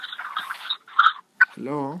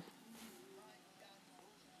Hello.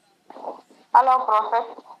 Hello,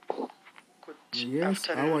 Prophet. Good Yes,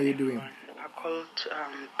 afternoon, how are you doing? everyone. I called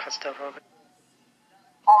Pastor Robert.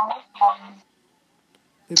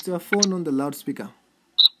 It's your phone on the loudspeaker.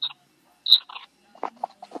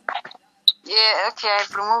 Yeah, okay,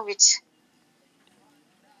 I've removed it.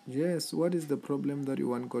 Yes, what is the problem that you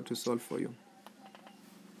want God to solve for you?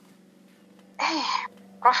 Hey,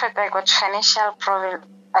 Prophet, I got financial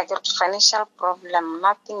problem.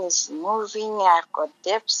 Nothing is moving. I've got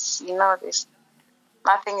debts. You know this.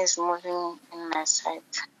 Nothing is moving in my side.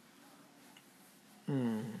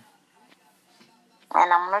 And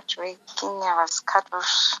I'm not working. I was cut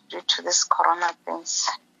off due to this corona things.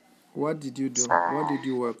 What did you do? So, What did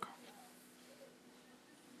you work?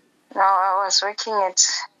 no, I was working at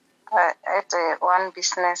one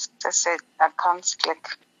business that said accounts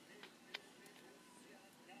clerk.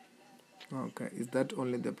 Okay, is that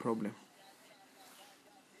only the problem?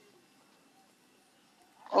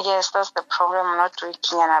 Yes, that's the problem. I'm not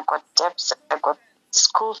working and I've got debts. I've got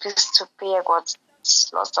school fees to pay. I've got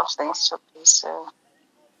lots of things to pay. So,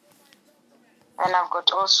 and I've got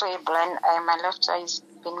also a blind eye. My left eye has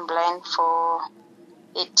been blind for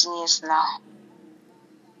 18 years now.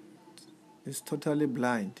 It's totally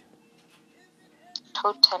blind.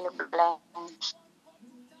 Totally blind.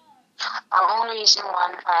 I'm only using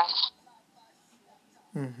one eye.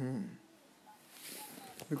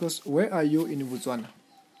 Because where are you in Botswana?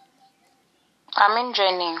 I'm in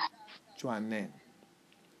training. Tshwane.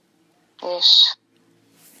 Yes.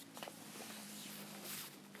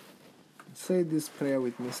 Say this prayer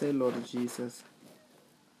with me. Say, Lord Jesus,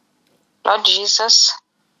 Lord Jesus,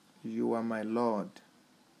 you are my Lord.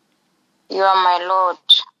 you are my Lord.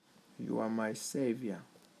 You are my Savior.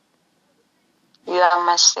 You are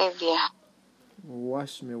my Savior.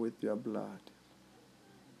 Wash me with your blood.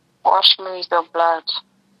 Wash me with your blood.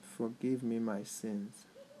 Forgive me my sins.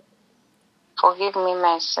 Forgive me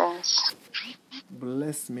my sins.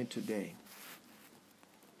 Bless me today.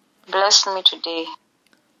 Bless me today.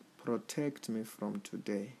 Protect me from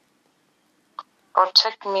today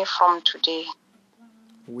Protect me from today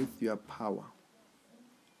with your power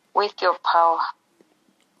with your power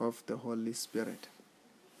of the Holy Spirit.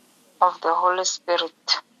 of the Holy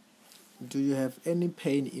Spirit. Do you have any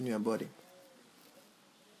pain in your body?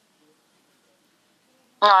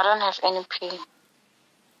 No, I don't have any pain.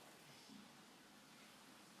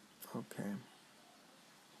 Okay.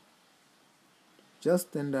 Just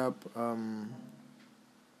stand up. I'm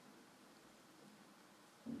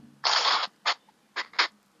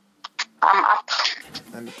up.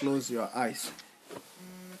 And close your eyes.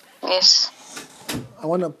 Yes. I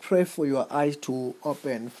want to pray for your eyes to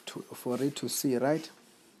open for it to see, right?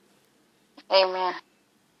 Amen.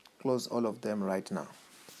 Close all of them right now.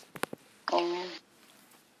 Amen.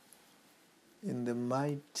 In the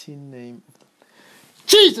mighty name of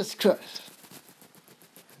Jesus Christ.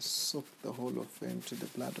 Soak the whole of them into the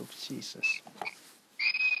blood of Jesus.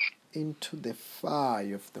 Into the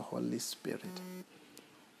fire of the Holy Spirit.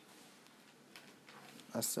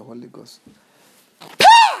 As the Holy Ghost.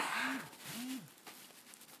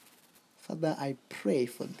 Father, I pray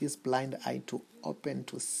for this blind eye to open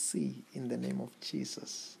to see in the name of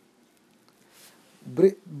Jesus.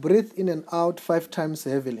 Breathe in and out 5 times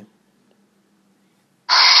heavily.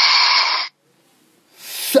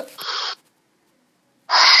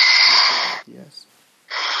 Yes.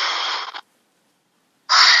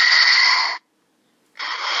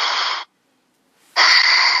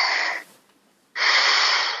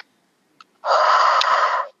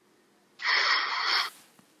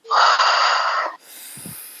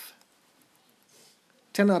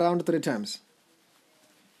 Turn around 3 times.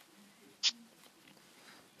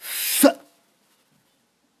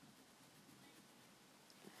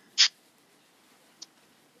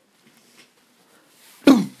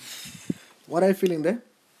 What are you feeling there?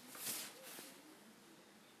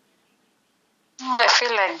 I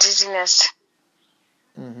feel like dizziness.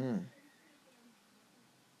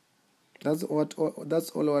 That's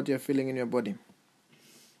all what you're feeling in your body.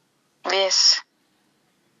 Yes.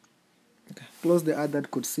 Okay. Close the eye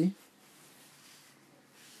that could see.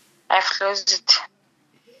 I've closed it.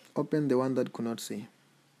 Open the one that could not see.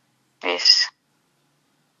 Yes.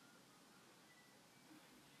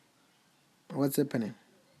 What's happening?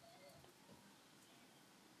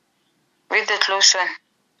 With the closed one.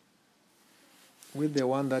 With the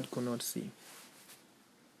one that could not see.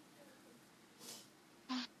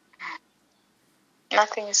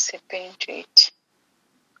 Nothing is happening to it.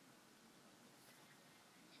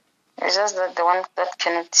 It's just that the one that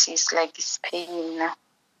cannot see is like it's paining now.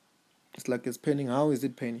 It's like it's paining. How is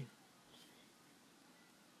it paining?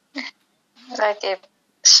 Like a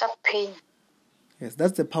sharp pain. Yes,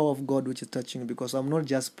 that's the power of God which is touching you, because I'm not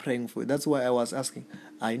just praying for you. That's why I was asking,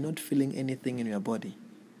 are you not feeling anything in your body?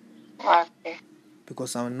 Okay.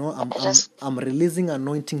 Because I'm releasing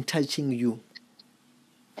anointing touching you.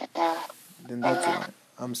 Yeah. Then that's why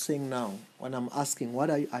I'm saying now, when I'm asking,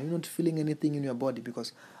 what are you not feeling anything in your body?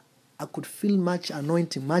 Because I could feel much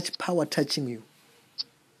anointing, much power touching you.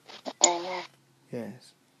 Amen.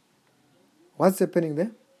 Yes. What's happening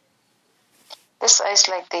there? This eye is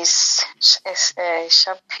like this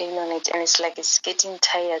sharp pain on it, and it's like it's getting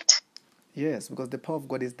tired. Yes, because the power of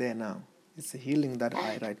God is there now. It's healing that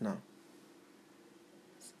eye right now.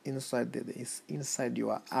 It's inside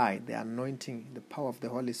your eye. The anointing, the power of the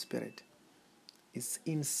Holy Spirit is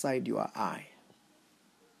inside your eye.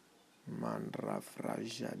 Mandra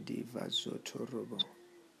fraja diva zotorobo.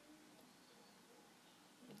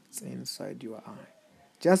 It's inside your eye.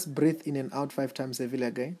 Just breathe in and out 5 times heavily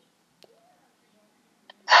again.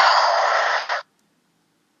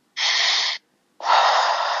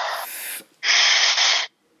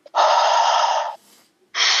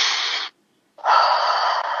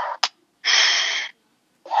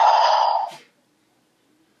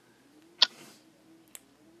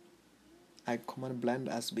 I command blind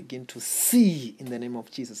eyes begin to see in the name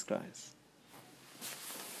of Jesus Christ.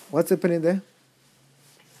 What's happening there?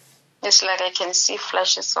 It's like I can see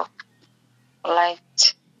flashes of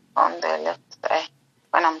light on the left eye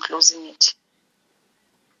when I'm closing it.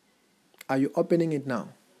 Are you opening it now?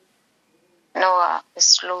 No,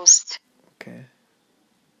 it's closed. Okay.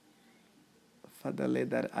 Father, let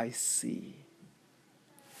that eye see.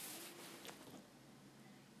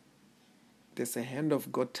 There's a hand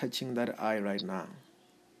of God touching that eye right now.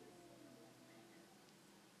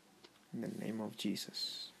 In the name of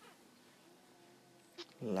Jesus.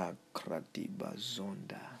 La kradiba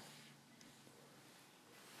zonda.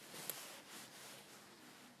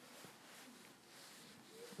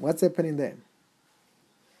 What's happening there?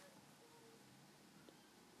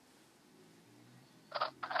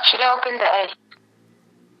 Should I open the eye?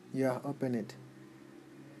 Yeah, open it.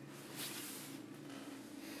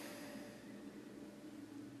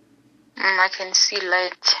 I can see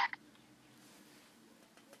light.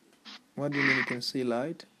 What do you mean you can see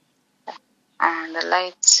light? The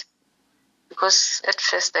light. Because at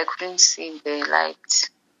first I couldn't see the light.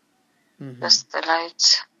 Just the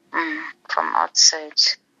light from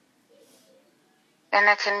outside. And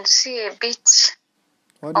I can see a bit.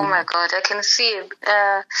 Oh my God, I can see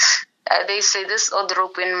they say this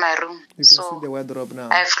wardrobe in my room. You can see the wardrobe now.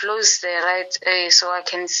 I've closed the right eye so I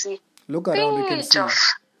can see. Look around, you can see.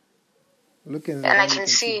 Look around, and I can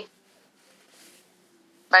see.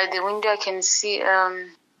 By the window I can see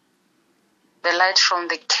the light from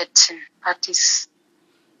the curtain. But it's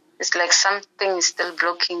like something is still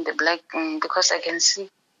blocking the black because I can see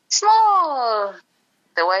small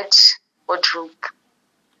the white wardrobe.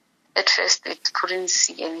 At first it couldn't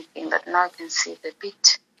see anything, but now I can see the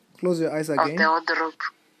bit. Close your eyes again. Of the wardrobe.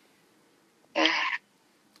 Yeah.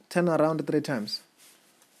 Turn around 3 times.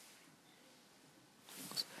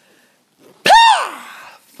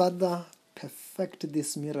 Father, perfect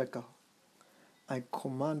this miracle. I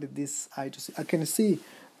command this eye to see. I can see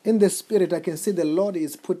in the spirit, I can see the Lord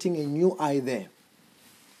is putting a new eye there.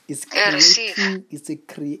 It's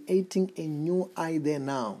creating a new eye there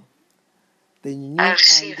now. The new eye,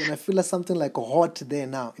 you're going to feel something like hot there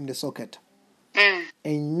now in the socket.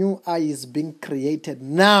 A new eye is being created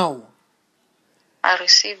now. I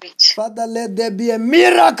receive it. Father, let there be a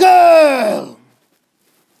miracle.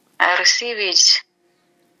 I receive it.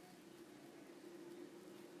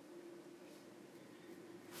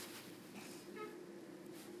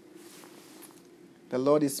 The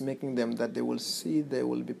Lord is making them that they will see, they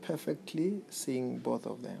will be perfectly seeing both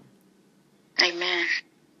of them. Amen.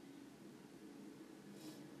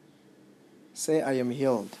 Say, I am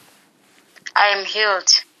healed. I am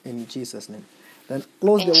healed. In Jesus' name. Then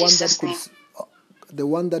close the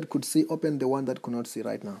one that could see, open the one that could not see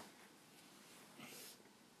right now.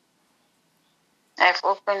 I've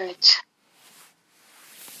opened it.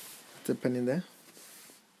 What's happening there?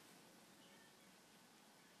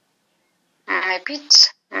 A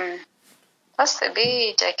bit. Just a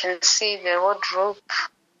bit. I can see the wardrobe.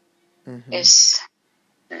 Yes.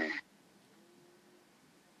 The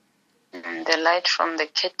light from the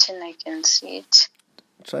curtain, I can see it.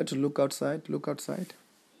 Try to look outside. Look outside.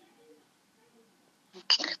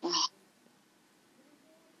 Okay, let me.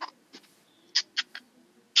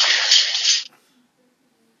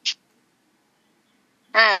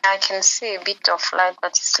 I can see a bit of light,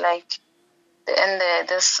 but it's like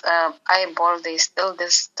this eyeball, there's still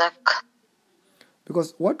this dark.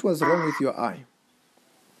 Because what was wrong with your eye?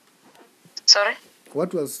 Sorry?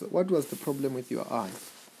 What was the problem with your eye?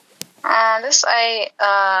 This eye,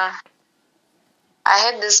 I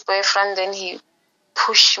had this boyfriend, then he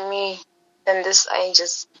pushed me, then this eye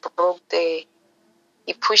just broke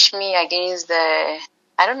he pushed me against I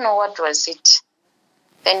don't know what was it.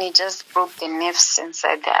 Then he just broke the nerves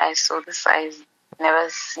inside the eye, so this eye never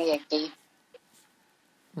see again.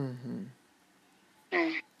 Mm-hmm.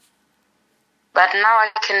 But now I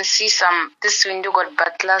can see this window got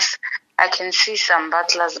butlers. I can see some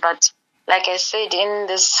butlers, but like I said, in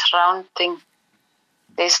this round thing,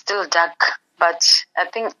 they're still dark. But I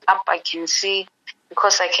think up I can see,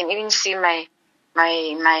 because I can even see my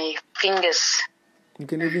fingers. You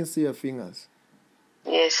can even see your fingers.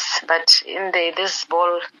 Yes, but in this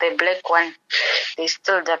ball, the black one, there's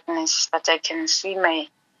still darkness, but I can see my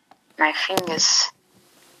fingers.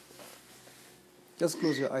 Just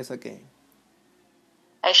close your eyes again.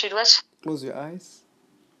 I should what? Close your eyes.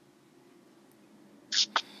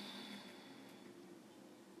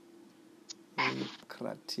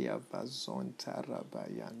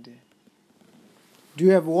 Do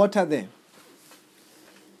you have water there?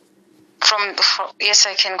 Yes,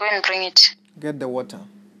 I can go and bring it. Get the water.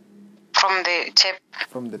 From the tap?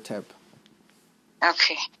 From the tap.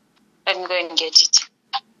 Okay. Let me go and get it.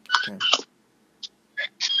 Okay.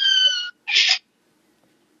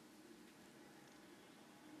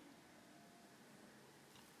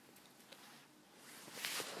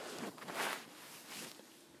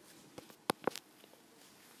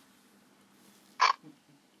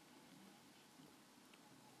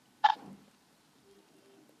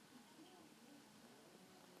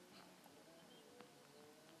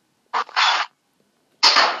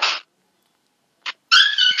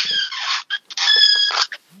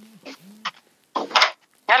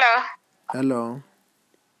 Hello.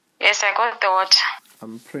 Yes, I got the water.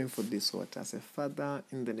 I'm praying for this water. I say, Father,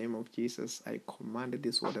 in the name of Jesus, I commanded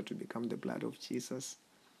this water to become the blood of Jesus,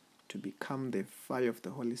 to become the fire of the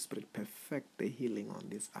Holy Spirit, perfect the healing on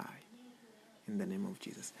this eye. In the name of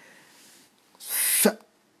Jesus.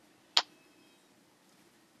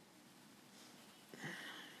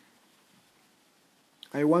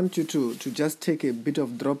 I want you to just take a bit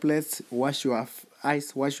of droplets, wash your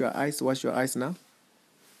eyes now.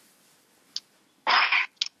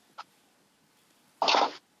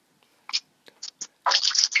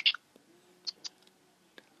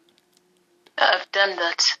 I've done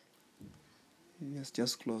that. Yes,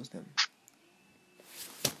 just close them.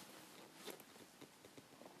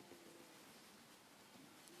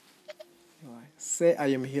 Say, I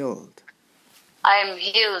am healed. I am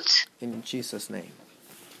healed. In Jesus' name.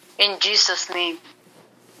 In Jesus' name.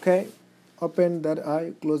 Okay, open that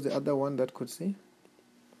eye, close the other one that could see.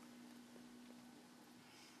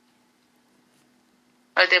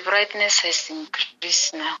 But the brightness has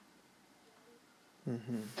increased now.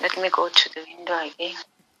 Mm-hmm. Let me go to the window again.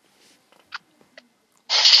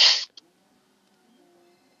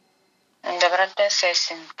 And the brightness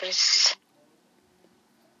has increased.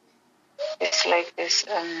 It's like this.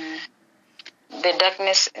 The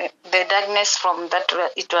darkness from that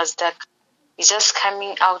it was dark, is just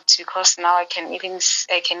coming out, because now I can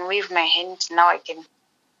wave my hand. Now I can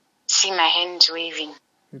see my hand waving.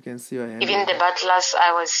 You can see your hand. Even the butlers,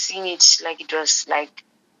 I was seeing it like it was like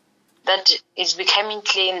that. It's becoming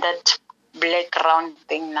clear in that black round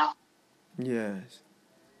thing now. Yes.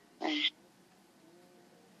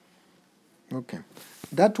 Okay.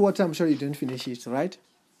 That water, I'm sure you didn't finish it, right?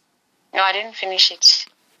 No, I didn't finish it.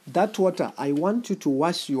 That water, I want you to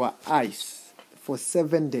wash your eyes for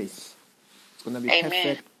 7 days. It's going to be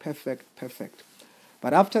Amen. perfect.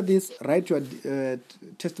 But after this, write your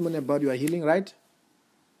testimony about your healing, right?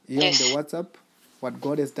 Here Yes. on the WhatsApp, what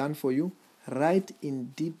God has done for you. Write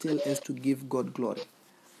in detail as to give God glory.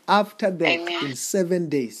 After that, Amen. in 7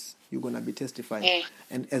 days, you're going to be testifying. Amen.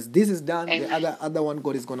 And as this is done, Amen. the other one,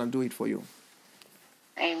 God is going to do it for you.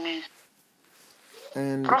 Amen.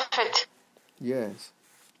 And Prophet. yes.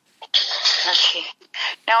 Okay.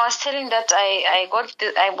 Now I was telling that I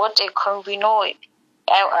bought a Convino.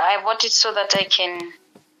 I bought it so that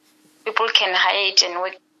people can hire it and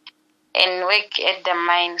work at the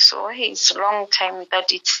mine. So it's a long time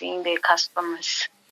without it seeing the customers.